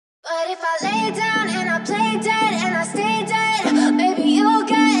if I lay down and I play dead and I stay dead, maybe you'll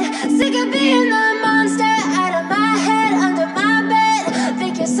get sick of being the monster out of my head, under my bed.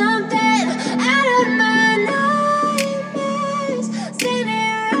 Think you're something out of my nightmares,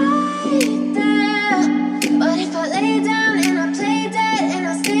 standing right there. But if I lay down and I play dead and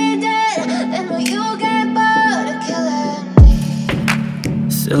I stay dead, then will you get bored of killing me?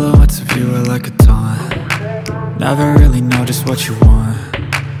 Silhouettes of you are like a taunt. Never really know just what you want.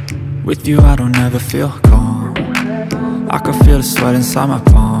 With you I don't ever feel calm. I can feel the sweat inside my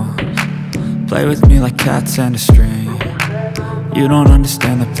palms. Play with me like cats and a string. You don't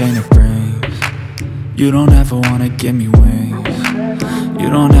understand the pain it brings. You don't ever wanna give me wings.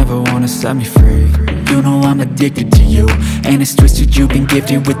 You don't ever wanna set me free. You know I'm addicted to you, and it's twisted, you've been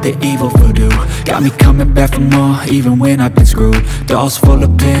gifted with the evil voodoo. Got me coming back for more, even when I've been screwed. Dolls full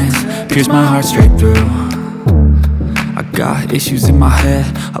of pins, pierce my heart straight through. I got issues in my head,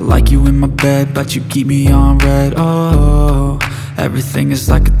 I like you in my bed, but you keep me on red. Oh, everything is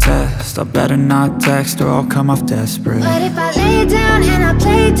like a test. I better not text or I'll come off desperate. But if I lay down and I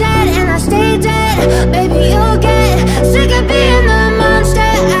play dead and I stay dead, maybe you'll get sick of being the monster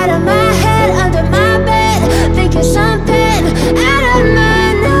out of my head, under my bed. Think you're something out of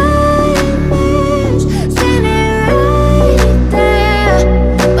my nightmares, standing right there.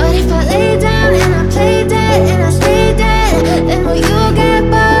 But if I lay down and I play dead and I stay dead, then will you get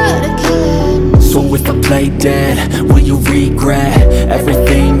bored of killing me? So if I play dead, will you regret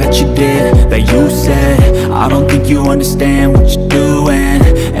everything that you did, that you said? I don't think you understand what you're doing,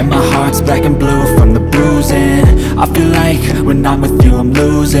 and my heart's black and blue from the bruising. I feel like when I'm with you I'm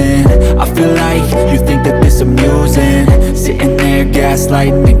losing. I feel like you think that this amusing, sitting there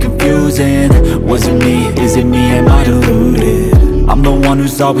gaslighting and confusing. Was it me? Is it me? Am I deluded? I'm the one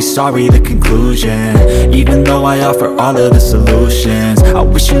who's always sorry, the conclusion, even though I offer all of the solutions. I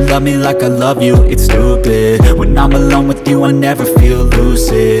wish you loved me like I love you, it's stupid. When I'm alone with you I never feel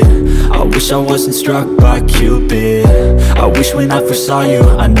lucid. I wish I wasn't struck by Cupid. I wish when I first saw you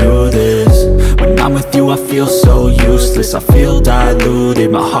I knew this. When I'm with you I feel so useless, I feel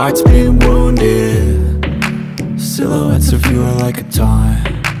diluted, my heart's been wounded. Silhouettes of you are like a taunt.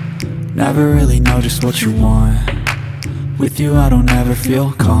 Never really know just what you want. With you I don't ever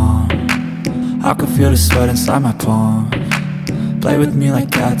feel calm. I can feel the sweat inside my palms. Play with me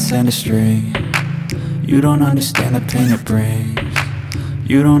like cats and a string. You don't understand the pain it brings.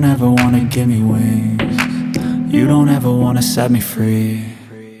 You don't ever wanna give me wings. You don't ever wanna set me free.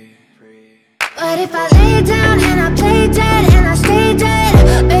 But if I lay down and I play dead and I stay dead,